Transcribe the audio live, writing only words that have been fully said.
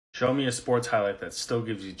Show me a sports highlight that still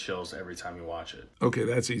gives you chills every time you watch it. Okay,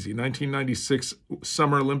 that's easy. 1996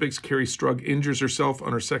 Summer Olympics, Kerri Strug injures herself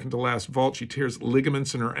on her second-to-last vault. She tears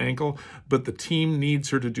ligaments in her ankle, but the team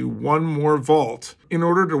needs her to do one more vault in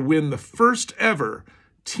order to win the first ever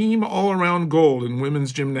team all-around gold in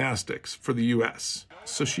women's gymnastics for the U.S.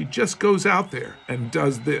 So she just goes out there and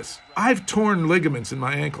does this. I've torn ligaments in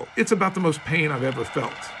my ankle. It's about the most pain I've ever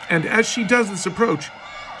felt. And as she does this approach,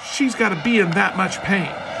 she's got to be in that much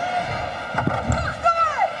pain.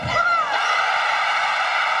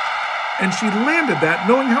 And she landed that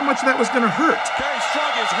knowing how much that was going to hurt. Kerri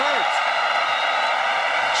Strug is hurt.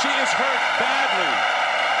 She is hurt badly.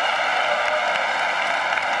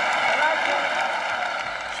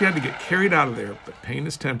 She had to get carried out of there, but pain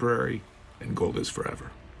is temporary and gold is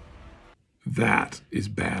forever. That is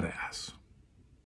badass.